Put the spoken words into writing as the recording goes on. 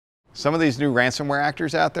Some of these new ransomware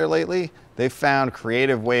actors out there lately, they've found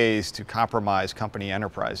creative ways to compromise company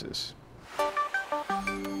enterprises.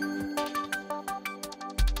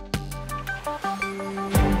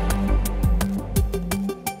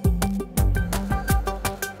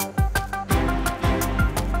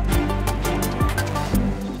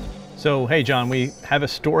 So, hey John, we have a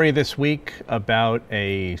story this week about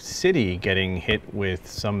a city getting hit with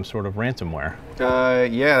some sort of ransomware.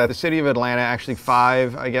 Yeah, the city of Atlanta, actually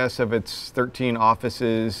 5, I guess, of its 13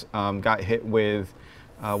 offices got hit with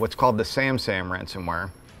what's called the SamSam Ransomware.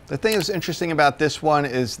 The thing that's interesting about this one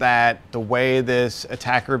is that the way this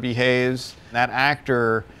attacker behaves, that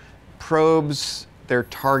actor probes their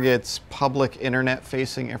target's public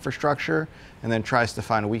internet-facing infrastructure and then tries to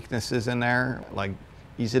find weaknesses in there, like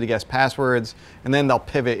easy to guess passwords, and then they'll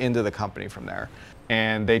pivot into the company from there.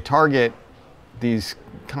 And they target these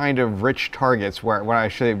kind of rich targets, where when I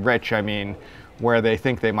say rich, I mean where they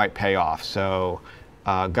think they might pay off. So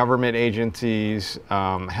government agencies,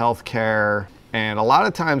 healthcare, and a lot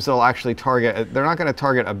of times they'll actually target, they're not going to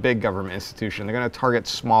target a big government institution, they're going to target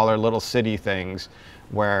smaller little city things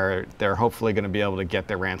where they're hopefully going to be able to get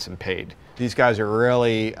their ransom paid. These guys are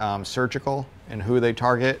really surgical in who they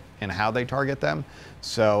target and how they target them.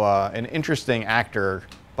 So an interesting actor,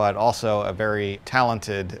 but also a very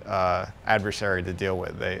talented adversary to deal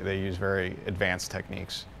with. They use very advanced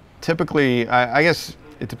techniques. Typically, I guess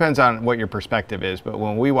it depends on what your perspective is, but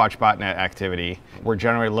when we watch botnet activity, we're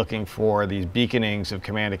generally looking for these beaconings of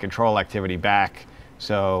command and control activity back.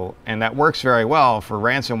 So, and that works very well for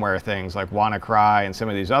ransomware things like WannaCry and some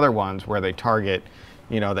of these other ones where they target,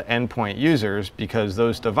 you know, the endpoint users, because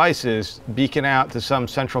those devices beacon out to some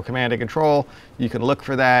central command and control. You can look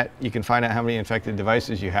for that. You can find out how many infected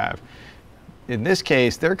devices you have. In this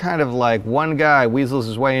case, they're kind of like one guy weasels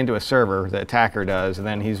his way into a server, the attacker does, and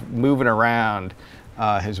then he's moving around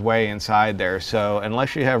his way inside there. So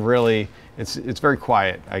unless you have really, it's very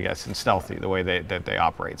quiet, I guess, and stealthy the way that they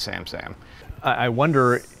operate SamSam. I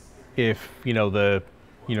wonder if, you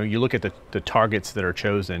look at the targets that are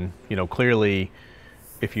chosen, clearly,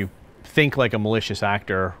 if you think like a malicious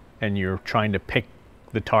actor and you're trying to pick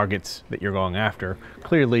the targets that you're going after,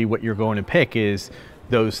 clearly what you're going to pick is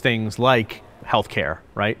those things like healthcare,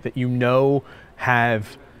 right? That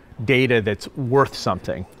have data that's worth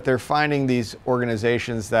something. They're finding these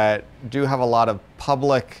organizations that do have a lot of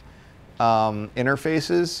public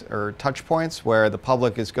interfaces or touch points where the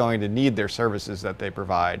public is going to need their services that they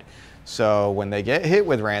provide. So when they get hit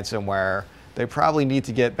with ransomware, they probably need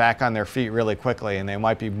to get back on their feet really quickly, and they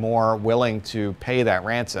might be more willing to pay that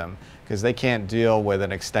ransom because they can't deal with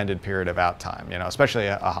an extended period of outtime, especially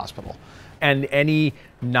a hospital. And any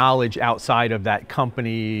knowledge outside of that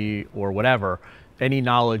company or whatever, any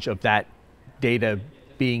knowledge of that data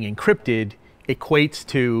being encrypted equates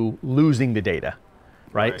to losing the data,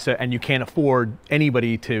 right? So, and you can't afford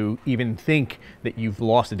anybody to even think that you've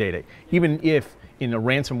lost the data. Even if in a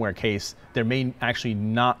ransomware case, there may actually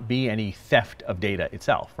not be any theft of data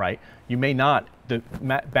itself, right? You may not, the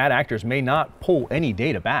bad actors may not pull any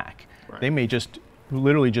data back. Right. They may just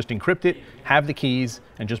literally just encrypt it, have the keys,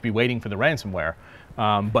 and just be waiting for the ransomware.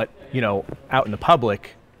 But out in the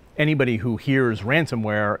public, anybody who hears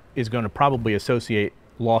ransomware is going to probably associate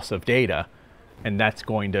loss of data, and that's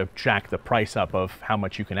going to jack the price up of how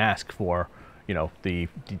much you can ask for, the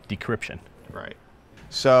decryption. Right.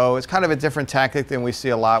 So it's kind of a different tactic than we see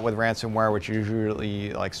a lot with ransomware, which is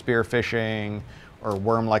usually like spear phishing or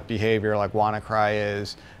worm-like behavior like WannaCry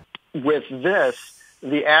is. With this,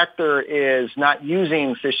 the actor is not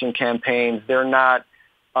using phishing campaigns. They're not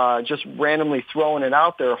just randomly throwing it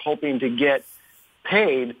out there hoping to get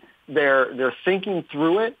paid. They're thinking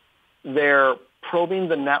through it. They're probing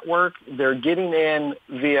the network. They're getting in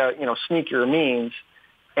via sneakier means.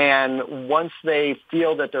 And once they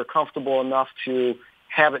feel that they're comfortable enough to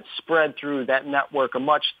have it spread through that network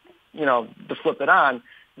to flip it on,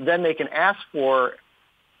 then they can ask for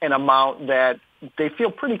an amount that they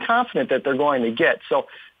feel pretty confident that they're going to get. So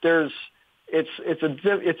it's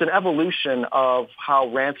an evolution of how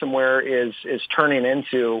ransomware is turning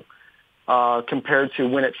into compared to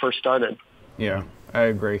when it first started. Yeah, I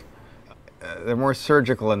agree. They're more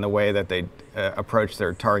surgical in the way that they approach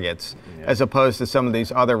their targets, as opposed to some of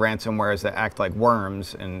these other ransomwares that act like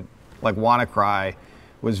worms, and like WannaCry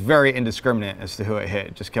was very indiscriminate as to who it hit.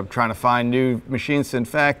 It just kept trying to find new machines to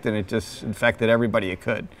infect, and it just infected everybody it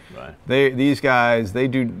could. Right. These guys, they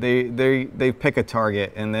pick a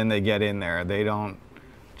target and then they get in there. They don't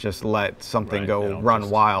just let something go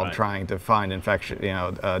run wild trying to find infection,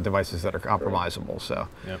 devices that are compromisable. So,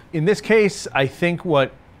 in this case, I think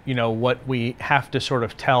what we have to sort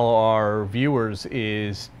of tell our viewers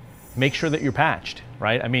is make sure that you're patched,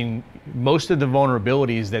 right? I mean, most of the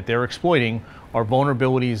vulnerabilities that they're exploiting are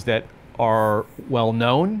vulnerabilities that are well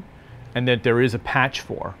known and that there is a patch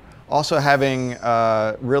for. Also having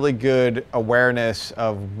really good awareness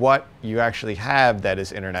of what you actually have that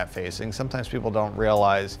is internet facing. Sometimes people don't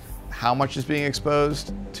realize how much is being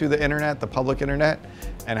exposed to the internet, the public internet,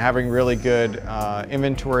 and having really good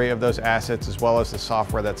inventory of those assets as well as the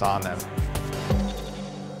software that's on them.